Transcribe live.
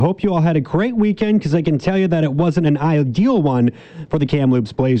Hope you all had a great weekend, because I can tell you that it wasn't an ideal one for the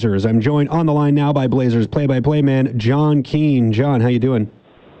Kamloops Blazers. I'm joined on the line now by Blazers play-by-play man John Keane. John, how you doing?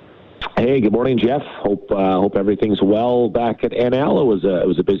 Hey, good morning, Jeff. Hope everything's well back at NL. It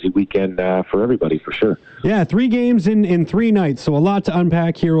was a busy weekend for everybody, for sure. Yeah, 3 games in 3 nights, so a lot to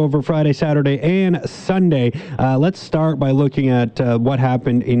unpack here over Friday, Saturday, and Sunday. Let's start by looking at what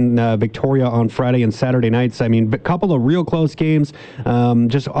happened in Victoria on Friday and Saturday nights. I mean, a couple of real close games,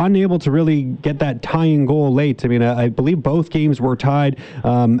 just unable to really get that tying goal late. I mean, I believe both games were tied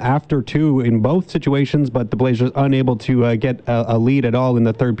after 2 in both situations, but the Blazers unable to get a lead at all in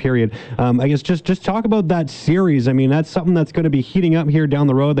the third period. I guess just talk about that series. I mean, that's something that's going to be heating up here down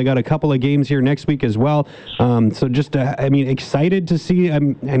the road. They got a couple of games here next week as well. So just, I mean, excited to see. I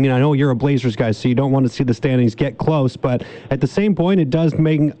mean, I know you're a Blazers guy, so you don't want to see the standings get close, but at the same point, it does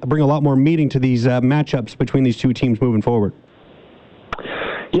bring a lot more meaning to these matchups between these two teams moving forward.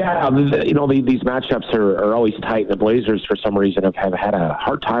 Yeah, you know, these matchups are always tight. The Blazers, for some reason, have had a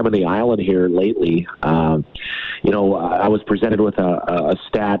hard time on the island here lately. You know, I was presented with a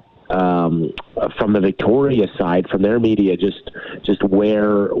stat from the Victoria side, from their media, just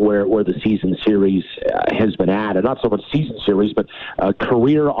where the season series has been at, and not so much season series, but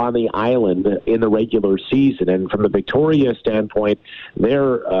career on the island in the regular season. And from the Victoria standpoint,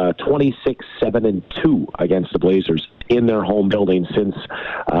 they're 26-7-2 against the Blazers in their home building since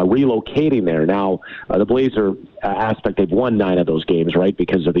relocating there. Now, the Blazer aspect, they've won 9 of those games, right,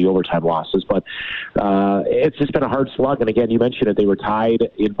 because of the overtime losses. But it's just been a hard slug. And again, you mentioned it, they were tied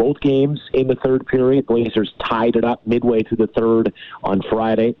in both games in the third period. Blazers tied it up midway through the third on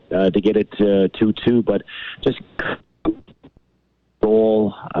Friday to get it 2-2. But just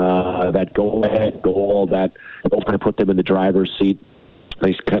that go-ahead goal that kind of put them in the driver's seat.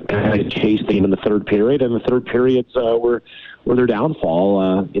 They kind of chased them in the third period, and the third periods were their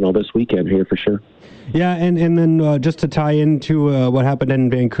downfall, you know, this weekend here for sure. Yeah, and then just to tie into what happened in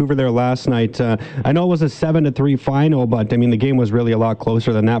Vancouver there last night, I know it was a 7-3 final, but I mean the game was really a lot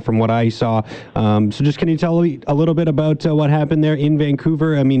closer than that from what I saw. So just can you tell me a little bit about what happened there in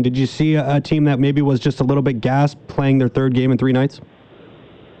Vancouver? I mean, did you see a team that maybe was just a little bit gassed playing their third game in 3 nights?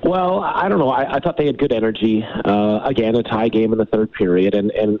 Well, I don't know. I thought they had good energy. Again, a tie game in the third period,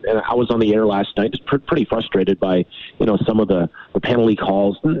 and I was on the air last night, just pretty frustrated by, you know, some of the penalty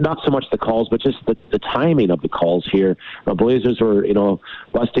calls. Not so much the calls, but just the timing of the calls here. The Blazers were, you know,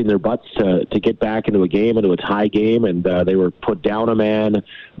 busting their butts to get back into a tie game, and they were put down a man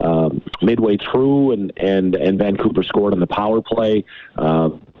midway through, and Vancouver scored on the power play.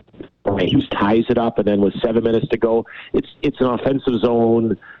 Hughes ties it up, and then with 7 minutes to go, it's an offensive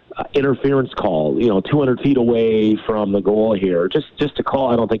zone interference call, you know, 200 feet away from the goal here. Just a call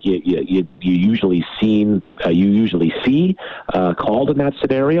I don't think you usually see called in that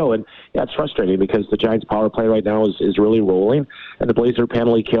scenario, and yeah, it's frustrating because the Giants' power play right now is really rolling, and the Blazer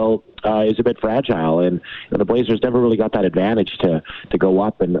penalty kill is a bit fragile, and the Blazers never really got that advantage to go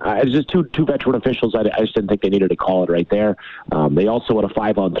up. And it's just two veteran officials. I just didn't think they needed to call it right there. They also had a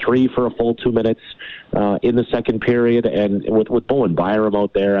 5-on-3 for a full 2 minutes in the second period, and with Bowen Byram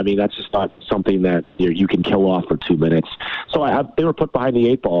out there, I mean, that's just not something that you can kill off for 2 minutes. So they were put behind the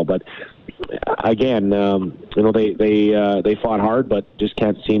 8 ball, but again, you know, they fought hard, but just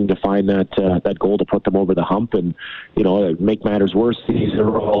can't seem to find that goal to put them over the hump. And you know, make matters worse, these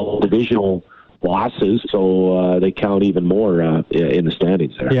are all divisional losses, so they count even more in the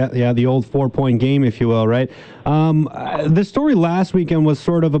standings there. Yeah, the old 4-point game, if you will, right? The story last weekend was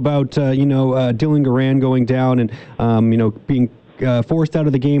sort of about Dylan Garand going down and you know, being forced out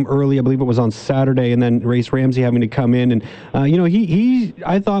of the game early. I believe it was on Saturday, and then Race Ramsey having to come in. And, you know, he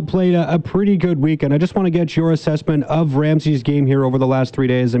I thought, played a pretty good weekend. I just want to get your assessment of Ramsey's game here over the last 3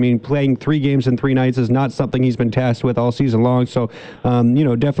 days. I mean, playing 3 games in 3 nights is not something he's been tasked with all season long. So, you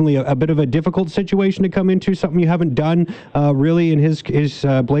know, definitely a bit of a difficult situation to come into, something you haven't done really in his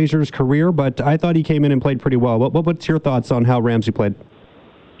Blazers career. But I thought he came in and played pretty well. What's your thoughts on how Ramsey played?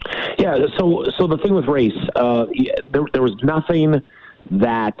 Yeah, so the thing with Race, there was nothing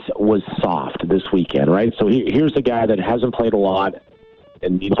that was soft this weekend, right? So here's a guy that hasn't played a lot,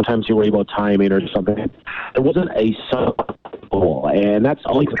 and sometimes you worry about timing or something. There wasn't a soft goal, and that's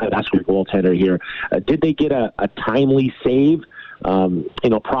all you can ask your goaltender here. Did they get a timely save? You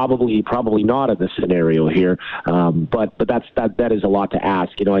know, probably not in this scenario here. But that is a lot to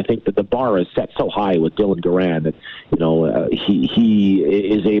ask. You know, I think that the bar is set so high with Dylan Garand that, you know, he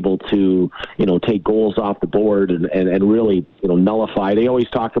is able to, you know, take goals off the board and really, you know, nullify. They always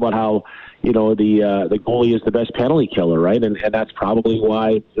talk about how, you know, the goalie is the best penalty killer, right? And that's probably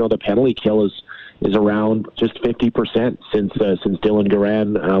why, you know, the penalty kill is is around just 50% since Dylan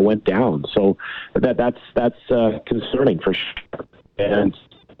Garand went down. So that's concerning for sure. And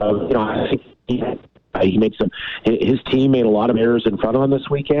I think he made his team made a lot of errors in front of him this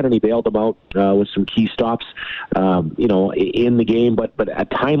weekend, and he bailed them out with some key stops, in the game. But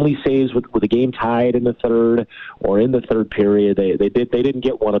at timely saves with the game tied in the third or in the third period, they didn't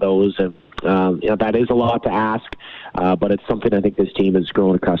get one of those, and that is a lot to ask. But it's something I think this team has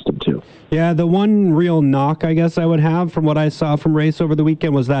grown accustomed to. Yeah, the one real knock I guess I would have from what I saw from Race over the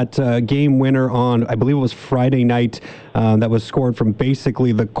weekend was that game winner on, I believe it was Friday night, that was scored from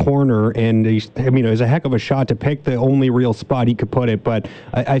basically the corner. And it was a heck of a shot to pick the only real spot he could put it. But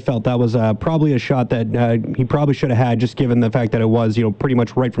I felt that was probably a shot that he probably should have had, just given the fact that it was, pretty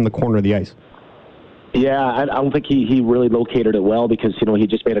much right from the corner of the ice. Yeah, I don't think he really located it well, because he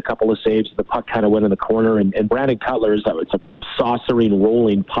just made a couple of saves. The puck kind of went in the corner, and Brandon Cutler it's a saucering,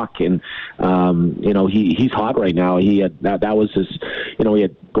 rolling puck, and he's hot right now. He had that was his, he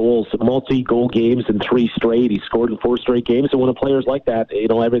had goals, multi-goal games in 3 straight. He scored in 4 straight games, and when a player's like that,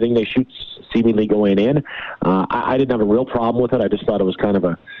 everything they shoot seemingly going in. I didn't have a real problem with it. I just thought it was kind of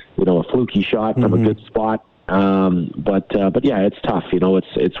a fluky shot from a good spot. But yeah, it's tough.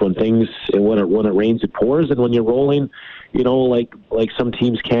 It's when when it rains, it pours, and when you're rolling, like some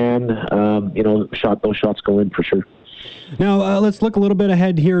teams can, those shots go in for sure. Now, let's look a little bit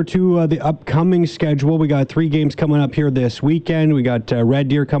ahead here to the upcoming schedule. We got 3 games coming up here this weekend. We got Red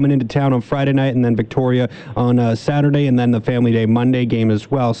Deer coming into town on Friday night, and then Victoria on Saturday, and then the Family Day Monday game as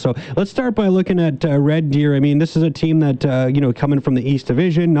well. So let's start by looking at Red Deer. This is a team that, coming from the East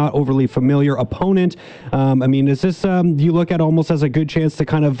Division, not overly familiar opponent. Is this, do you look at almost as a good chance to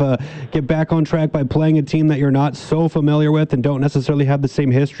kind of get back on track by playing a team that you're not so familiar with and don't necessarily have the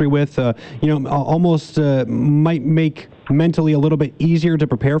same history with, almost might make mentally a little bit easier to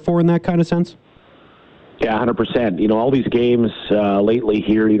prepare for in that kind of sense? Yeah, 100%. All these games lately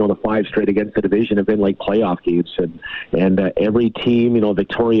here, the 5 straight against the division have been like playoff games, and every team,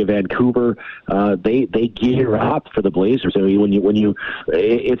 Victoria, Vancouver, they gear up for the Blazers.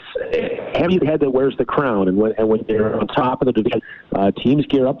 It's heavy head that wears the crown, and when they're on top of the division, teams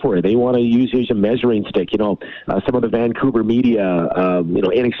gear up for it. They want to use a measuring stick. Some of the Vancouver media,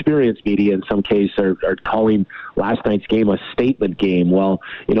 inexperienced media in some cases, are calling last night's game a statement game. Well,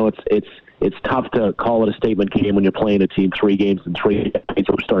 it's tough to call it a statement game when you're playing a team 3 games in 3 days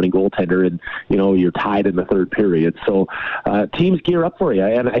with a starting goaltender, and you're tied in the third period. So teams gear up for you,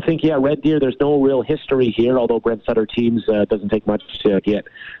 and I think Red Deer, there's no real history here. Although Brent Sutter teams doesn't take much to get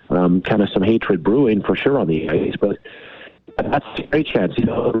kind of some hatred brewing for sure on the ice, but that's a great chance.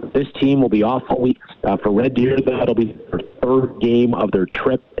 This team will be off all week. For Red Deer, that'll be their 3rd game of their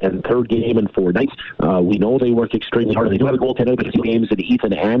trip and 3rd game in 4 nights. We know they work extremely hard. They do have a goaltender, but 2 games, and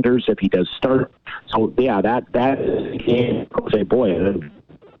Ethan Anders, if he does start. So, yeah, that is a game. I'll say, boy,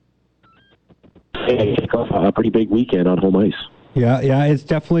 a pretty big weekend on home ice. Yeah, it's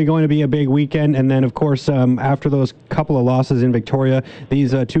definitely going to be a big weekend. And then, of course, after those couple of losses in Victoria,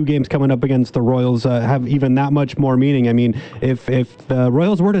 these 2 games coming up against the Royals have even that much more meaning. If the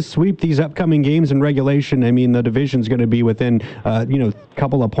Royals were to sweep these upcoming games in regulation, the division's going to be within, a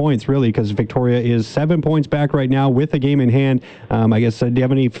couple of points, really, because Victoria is 7 points back right now with a game in hand. I guess, do you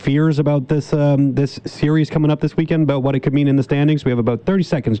have any fears about this series coming up this weekend, about what it could mean in the standings? We have about 30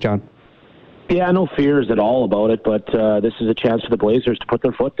 seconds, John. Yeah, no fears at all about it, but this is a chance for the Blazers to put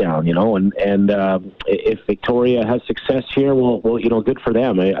their foot down, and if Victoria has success here, well, good for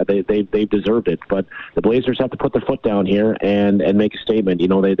them. They've deserved it, but the Blazers have to put their foot down here and make a statement.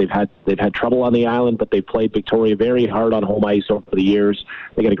 They've had trouble on the island, but they've played Victoria very hard on home ice over the years.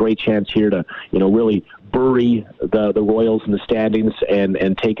 They got a great chance here to, really bury the Royals in the standings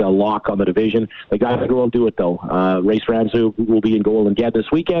and take a lock on the division. They got to go and do it, though. Race Ramsey will be in goal again this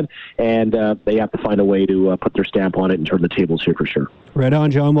weekend, and they have to find a way to put their stamp on it and turn the tables here for sure. Right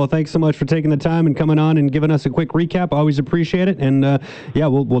on, John. Well, thanks so much for taking the time and coming on and giving us a quick recap. Always appreciate it. And,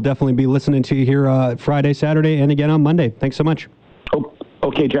 we'll definitely be listening to you here Friday, Saturday, and again on Monday. Thanks so much. Oh,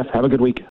 okay, Jeff. Have a good week.